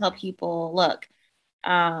 always tell people, look,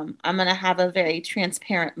 I'm going to have a very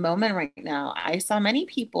transparent moment right now. I saw many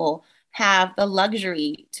people have the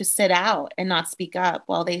luxury to sit out and not speak up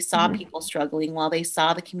while they saw Mhm. people struggling, while they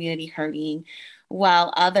saw the community hurting,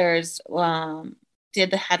 while others did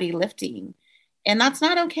the heavy lifting. And that's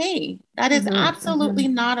not okay. That is Mhm. absolutely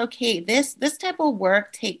Mhm. not okay. This type of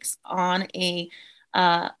work takes on a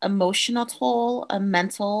emotional toll, a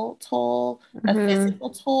mental toll, a Mhm. physical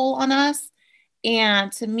toll on us.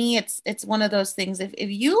 And to me, it's one of those things. If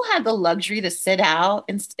you had the luxury to sit out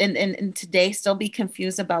and today still be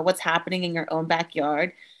confused about what's happening in your own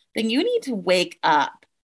backyard, then you need to wake up.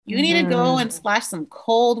 You need to go Mhm. and splash some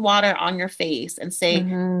cold water on your face and say,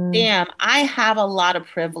 Mhm. damn, I have a lot of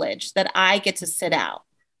privilege that I get to sit out.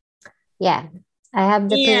 Yeah. I have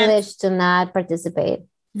the And privilege to not participate.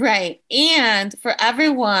 right. And for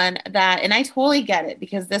everyone that, and I totally get it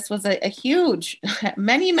because this was a huge,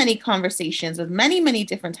 many conversations with many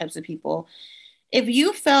different types of people. If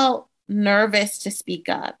you felt nervous to speak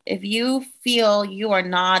up, if you feel you are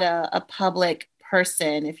not a public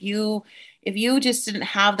person, if you just didn't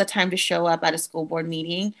have the time to show up at a school board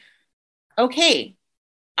meeting, okay,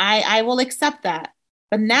 I will accept that.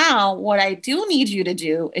 But now what I do need you to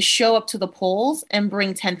do is show up to the polls and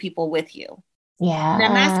bring 10 people with you. And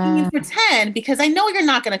I'm asking you Yeah. for 10 because I know you're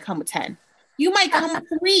not going to come with 10. You might come with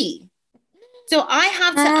three. So I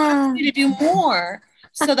have to ask Ah. you to do more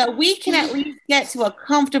so that we can at least get to a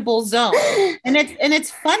comfortable zone. And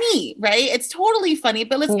it's funny, right? It's totally funny,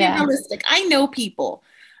 but let's be Yeah. realistic. I know people.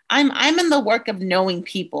 I'm in the work of knowing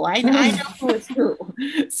people. I know who is who.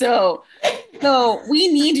 So so we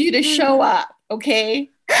need you to show up, okay?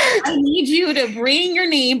 I need you to bring your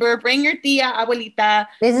neighbor, bring your tia, abuelita.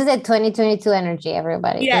 This is a 2022 energy,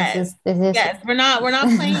 everybody. This Yes. is this Yes, we're not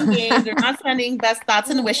playing games. We're not sending best thoughts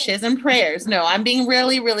and wishes and prayers. No, I'm being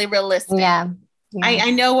really realistic. yeah. Yeah.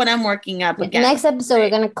 I know what I'm working up Next against. episode, we're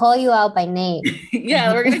Right? gonna call you out by name.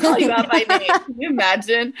 Yeah, we're gonna call you out by name. Can you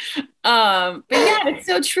imagine? But yeah, it's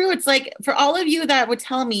so true. It's like for all of you that would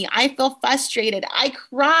tell me, I feel frustrated. I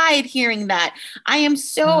cried hearing that. I am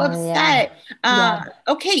so Oh yeah. upset. Yeah.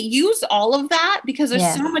 Okay, use all of that because there's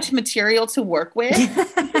so Yes. much material to work with.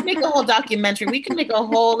 We could make a whole documentary. We could make a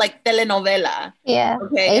whole like telenovela. Yeah.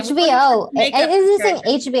 Okay, and we don't even have to HBO. make up Is this an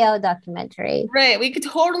characters. HBO documentary? Right. We could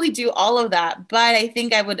totally do all of that. But I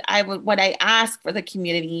think what I ask for the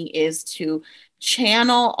community is to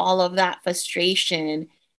channel all of that frustration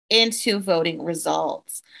into voting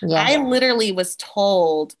results. Yeah. I literally was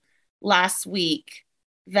told last week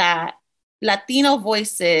that Latino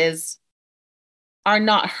voices are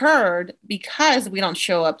not heard because we don't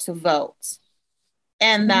show up to vote,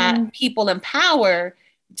 and that Mhm. people in power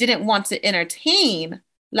didn't want to entertain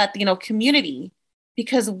Latino community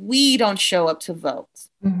because we don't show up to vote.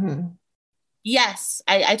 Mhm. Yes,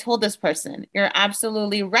 I told this person, you're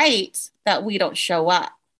absolutely right that we don't show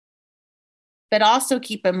up. But also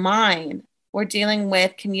keep in mind, we're dealing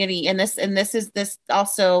with community, and this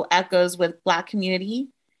also echoes with Black community,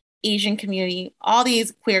 Asian community, all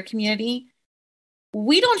these queer community.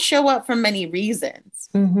 We don't show up for many reasons.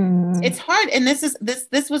 Mhm. It's hard, and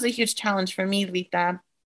this was a huge challenge for me, Lita.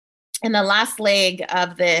 In the last leg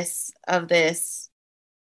of this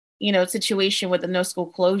situation with the no school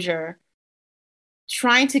closure,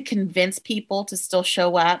 trying to convince people to still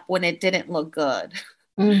show up when it didn't look good,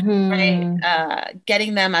 right? Mhm.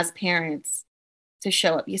 Getting them as parents to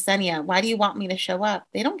show up. Yesenia, why do you want me to show up?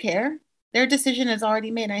 They don't care. Their decision is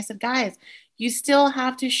already made. And I said, guys, you still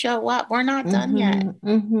have to show up. We're not done yet. Mm-hmm.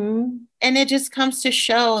 Mm-hmm. And it just comes to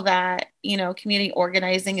show that, community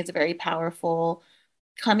organizing is very powerful.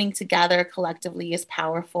 Coming together collectively is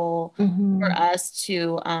powerful for Mm-hmm. us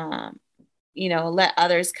to, let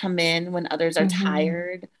others come in when others are Mm-hmm.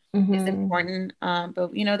 tired is Mm-hmm. important.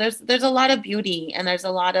 But there's a lot of beauty and I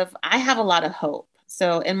have a lot of hope.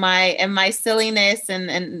 So in my silliness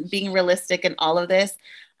and being realistic in all of this,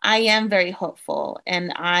 I am very hopeful,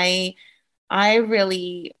 and I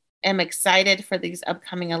really am excited for these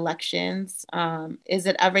upcoming elections. Is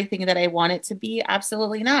it everything that I want it to be?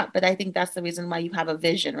 Absolutely not. But I think that's the reason why you have a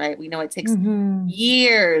vision, right? We know it takes Mm-hmm.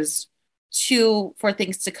 years for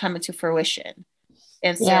things to come into fruition.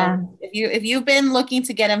 And so Yeah. if you've been looking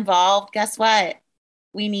to get involved, guess what?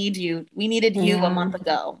 We need you. We needed you a Yeah. month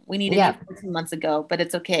ago. We needed you Yep. 14 months ago, but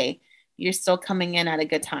it's okay. You're still coming in at a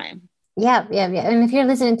good time. Yeah, yeah, yeah. And if you're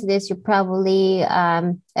listening to this, you probably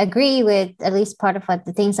agree with at least part of what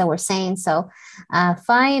the things that we're saying. So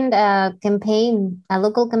find a campaign, a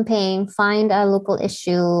local campaign, find a local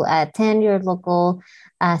issue, attend your local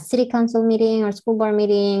city council meeting or school board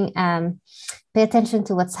meeting, pay attention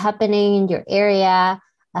to what's happening in your area,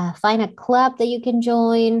 find a club that you can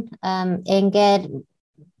join, and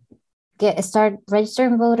start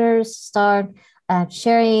registering voters, start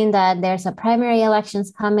sharing that there's a primary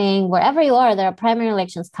elections coming. Wherever you are, there are primary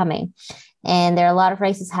elections coming, and there are a lot of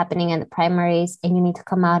races happening in the primaries, and you need to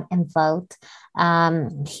come out and vote.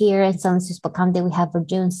 Here in San Luis County, we have for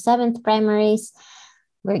June 7th primaries.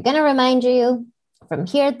 We're gonna remind you from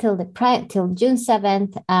here till June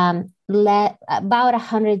 7th. About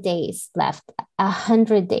 100 days left.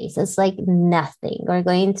 100 days. It's like nothing. We're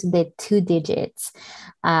going to the 2 digits.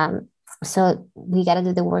 So we got to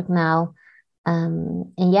do the work now.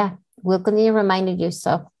 And yeah, we'll continue reminding you.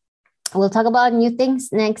 So we'll talk about new things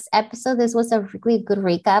next episode. This was a really good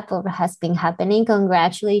recap of what has been happening.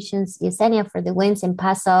 Congratulations, Yesenia, for the wins in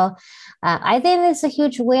Paso. I think it's a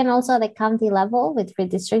huge win also at the county level with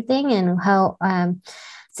redistricting and how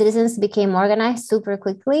citizens became organized super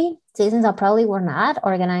quickly. Citizens that probably were not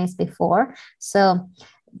organized before. So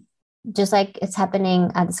just like it's happening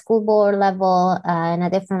at the school board level and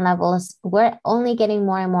at different levels, we're only getting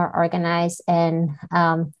more and more organized, and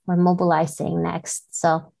we're mobilizing next.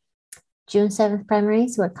 So June 7th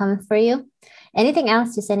primaries, we're coming for you. Anything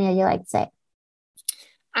else, Yesenia, you like to say?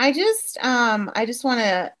 I just want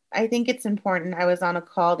to, I think it's important. I was on a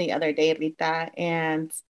call the other day, Rita,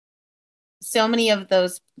 and so many of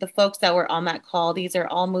the folks that were on that call, these are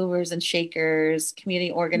all movers and shakers, community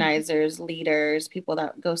organizers, leaders, people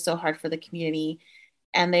that go so hard for the community.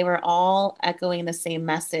 And they were all echoing the same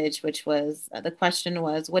message, which was the question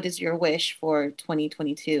was, what is your wish for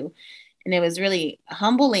 2022? And it was really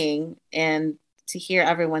humbling and to hear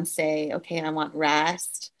everyone say, okay, I want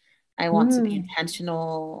rest. I want to be Mm,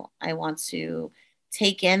 intentional. I want to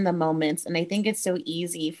take in the moments. And I think it's so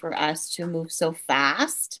easy for us to move so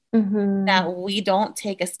fast mm-hmm. that we don't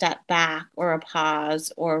take a step back or a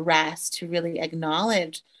pause or rest to really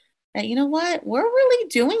acknowledge that, you know what, we're really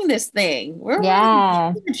doing this thing. We're really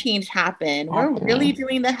Yeah, making the change happen. We're really happening.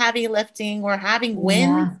 doing the heavy lifting. We're having wins,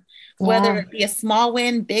 Yeah, whether yeah, it be a small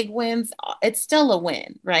win, big wins, it's still a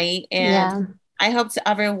win, right? And yeah. I hope to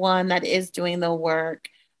everyone that is doing the work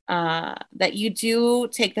that you do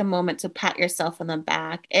take the moment to pat yourself on the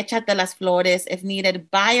back. Échate las flores if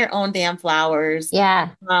needed. Buy your own damn flowers. Yeah,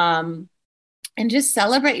 Um, and just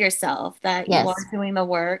celebrate yourself that you are yes. doing the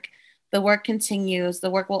work. The work continues. The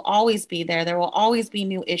work will always be there. There will always be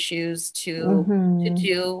new issues to Mm-hmm.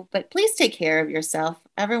 do, but please take care of yourself.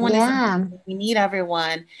 Everyone is Yeah. important. We need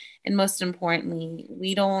everyone. And most importantly,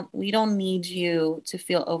 we don't need you to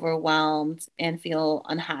feel overwhelmed and feel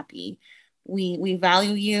unhappy. We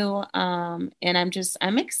value you. And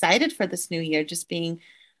I'm excited for this new year, just being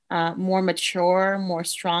more mature, more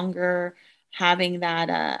stronger, having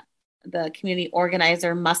that the community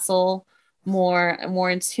organizer muscle more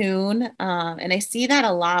in tune. And I see that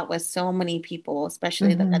a lot with so many people,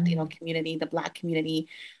 especially the Latino Mm-hmm. community, the Black community,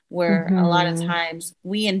 where a lot of Mm-hmm. times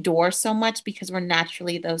we endure so much because we're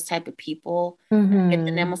naturally those type of people. Que Mm-hmm.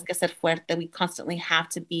 tenemos que ser fuerte. We constantly have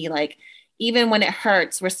to be like, even when it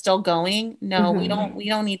hurts, we're still going. No, we Mm-hmm. don't. We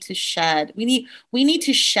don't need to shed. We need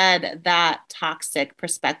to shed that toxic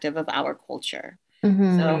perspective of our culture. So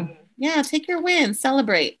Mm-hmm. yeah, take your win,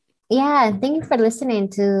 celebrate. Yeah, and thank you for listening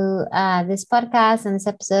to this podcast and this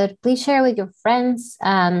episode. Please share with your friends,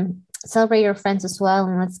 celebrate your friends as well,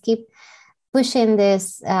 and let's keep pushing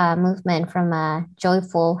this movement from a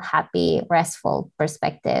joyful, happy, restful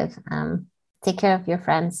perspective. Take care of your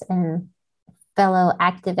friends and fellow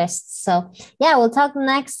activists. So yeah, we'll talk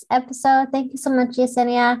next episode. Thank you so much,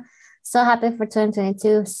 Yesenia. So happy for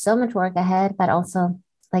 2022. So much work ahead, but also,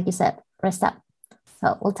 like you said, rest up.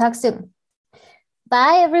 So we'll talk soon.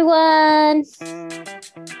 Bye, everyone.